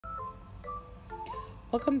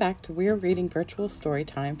Welcome back to Weir Reading Virtual Story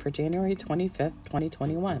Time for January 25th,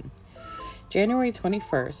 2021. January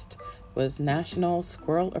 21st was National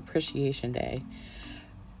Squirrel Appreciation Day.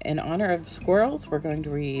 In honor of squirrels, we're going to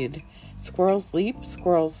read Squirrels Leap,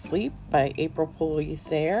 Squirrels Sleep by April Pulley,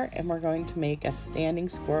 and we're going to make a standing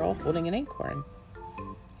squirrel holding an acorn.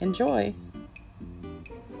 Enjoy!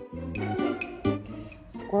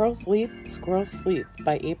 Squirrels Leap, Squirrels Sleep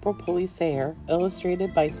by April Pulley,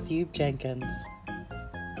 illustrated by Steve Jenkins.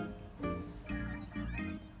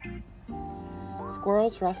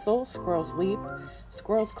 Squirrels rustle, squirrels leap,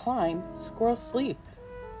 squirrels climb, squirrels sleep.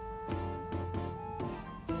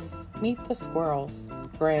 Meet the squirrels,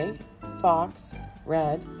 gray, fox,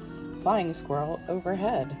 red, flying squirrel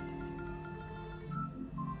overhead.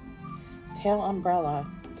 Tail umbrella,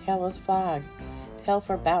 tailless flag, tail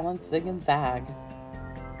for balance, zig and zag.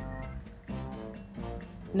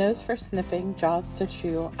 Nose for sniffing, jaws to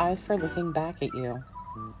chew, eyes for looking back at you.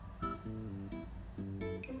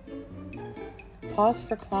 Pause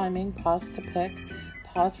for climbing, pause to pick,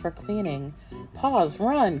 pause for cleaning, pause,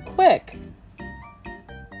 run, quick!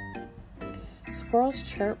 Squirrels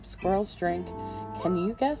chirp, squirrels drink. Can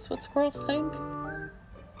you guess what squirrels think?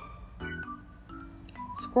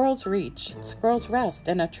 Squirrels reach, squirrels rest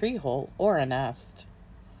in a tree hole or a nest.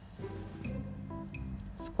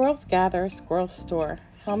 Squirrels gather, squirrels store.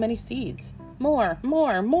 How many seeds? More,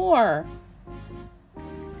 more, more!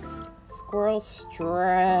 Squirrels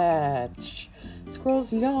stretch.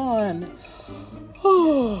 Squirrels yawn.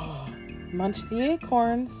 Munch the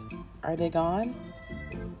acorns. Are they gone?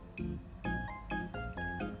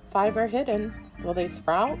 5 are hidden. Will they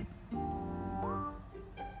sprout?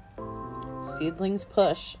 Seedlings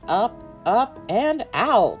push up, up, and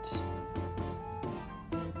out.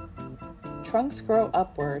 Trunks grow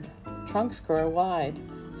upward. Trunks grow wide.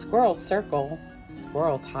 Squirrels circle.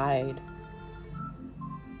 Squirrels hide.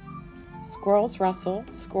 Squirrels rustle.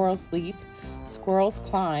 Squirrels leap. Squirrels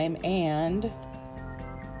climb and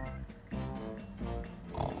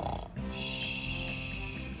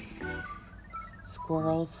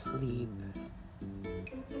squirrels sleep.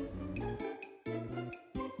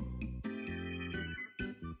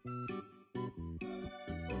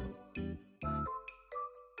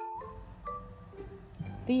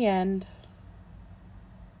 The end.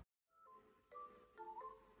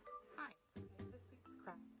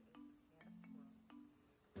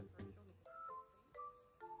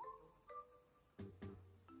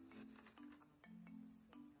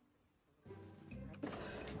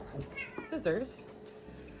 Scissors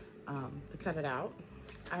to cut it out.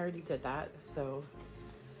 I already did that, so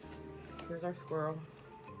here's our squirrel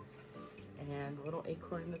and a little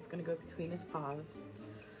acorn that's going to go between his paws.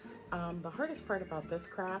 The hardest part about this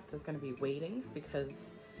craft is going to be waiting,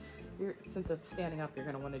 because since it's standing up, you're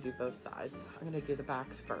going to want to do both sides. I'm going to do the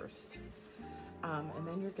backs first, and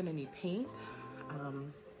then you're going to need paint.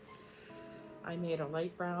 I made a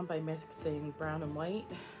light brown by mixing brown and white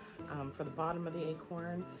for the bottom of the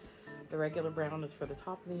acorn. The regular brown is for the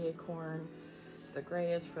top of the acorn. The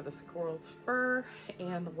gray is for the squirrel's fur,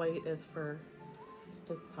 and the white is for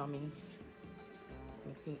his tummy.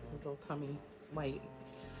 I paint his little tummy white.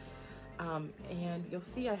 And you'll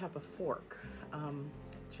see I have a fork,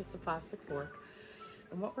 just a plastic fork.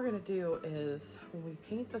 And what we're gonna do is, when we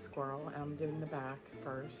paint the squirrel, and I'm doing the back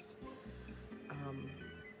first,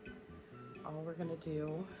 all we're gonna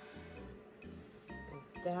do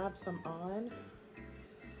is dab some on.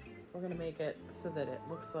 We're gonna make it so that it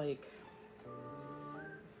looks like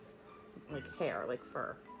hair, like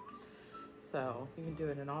fur. So you can do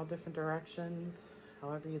it in all different directions,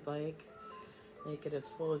 however you'd like. Make it as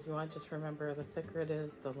full as you want. Just remember, the thicker it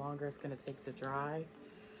is, the longer it's gonna take to dry.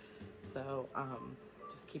 So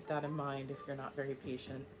just keep that in mind if you're not very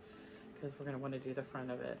patient, because we're gonna wanna do the front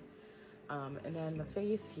of it. And then the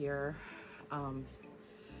face here, you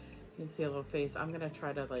can see a little face. I'm gonna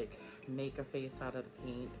try to make a face out of the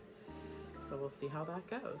paint. So we'll see how that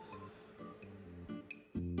goes.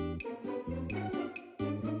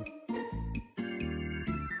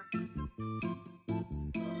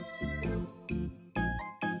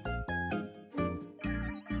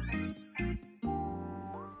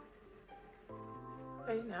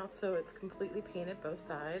 Okay, now so it's completely painted both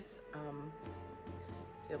sides.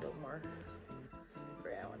 See a little more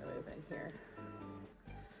gray I want to move in here.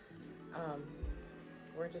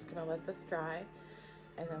 We're just gonna let this dry.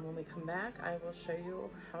 And then when we come back, I will show you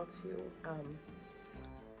how to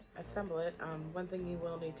assemble it. One thing you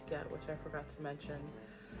will need to get, which I forgot to mention,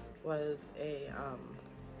 was a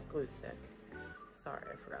glue stick. Sorry,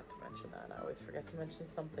 I forgot to mention that. I always forget to mention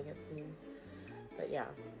something, it seems. But yeah,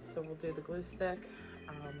 so we'll do the glue stick.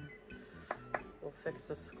 We'll fix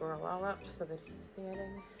the squirrel all up so that he's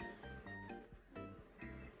standing.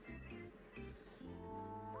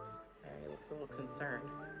 There, he looks a little concerned.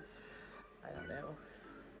 I don't know.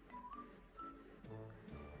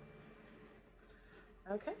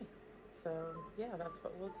 Okay, so yeah, that's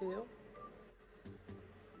what we'll do.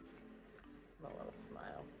 A little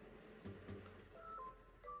smile.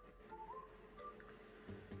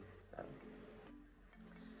 So,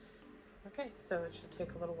 okay, so it should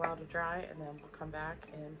take a little while to dry, and then we'll come back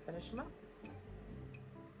and finish them up.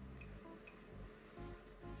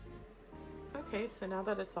 Okay, so now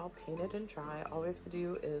that it's all painted and dry, all we have to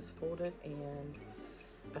do is fold it and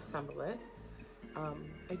assemble it.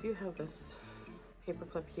 I do have this paper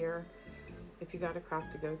clip here. If you got a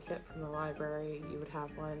Craft to Go kit from the library, you would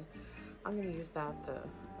have one. I'm going to use that to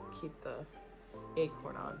keep the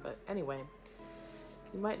acorn on, but anyway,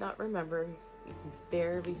 you might not remember, you can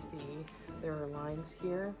barely see there are lines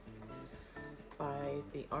here by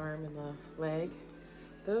the arm and the leg.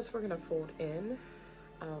 Those we're going to fold in.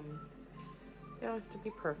 You don't have to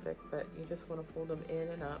be perfect, but you just want to fold them in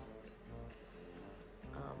and up.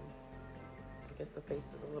 I guess the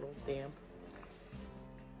face is a little damp.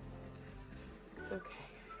 It's okay.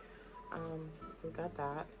 So we got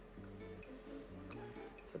that.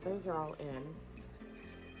 So those are all in.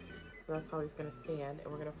 So that's how he's going to stand. And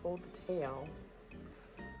we're going to fold the tail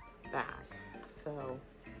back. So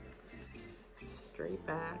straight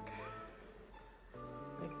back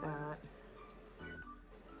like that.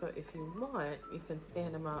 So if you want, you can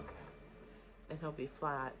stand him up and he'll be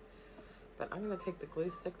flat. But I'm going to take the glue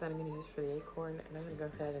stick that I'm going to use for the acorn, and I'm going to go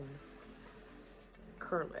ahead and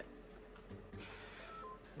curl it. I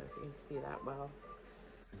don't know if you can see that well.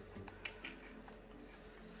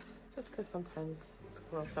 Just because sometimes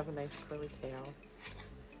squirrels have a nice curly tail.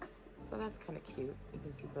 So that's kind of cute. You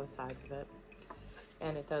can see both sides of it.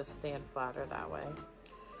 And it does stand flatter that way.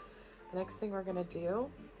 The next thing we're going to do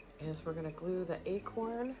is we're going to glue the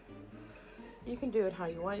acorn. You can do it how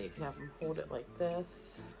you want. You can have them hold it like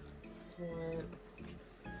this.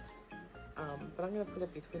 But I'm going to put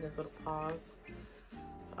it between his little paws. So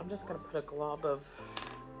I'm just going to put a glob of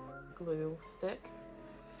glue stick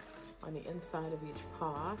on the inside of each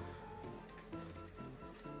paw.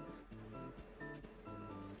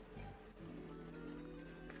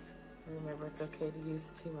 Remember, it's okay to use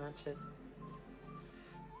too much. It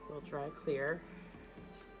will dry clear.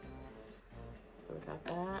 So we got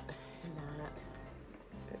that and that.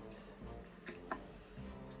 Oops.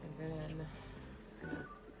 And then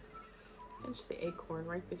pinch the acorn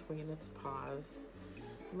right between its paws.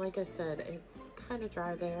 And like I said, it's kind of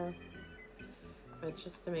dry there, but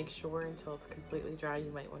just to make sure until it's completely dry,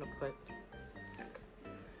 you might want to put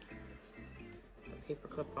a paper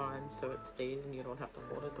clip on so it stays and you don't have to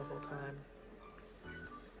hold it the whole time.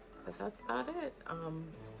 But that's about it.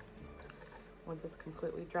 Once it's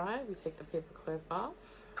completely dry, we take the paper clip off,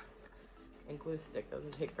 and glue stick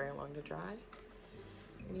doesn't take very long to dry.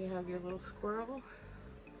 And you have your little squirrel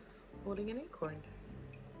holding an acorn.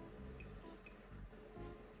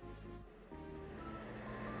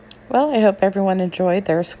 Well, I hope everyone enjoyed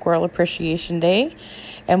their Squirrel Appreciation Day,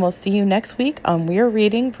 and we'll see you next week on We're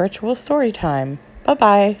Reading Virtual Storytime.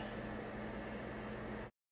 Bye-bye.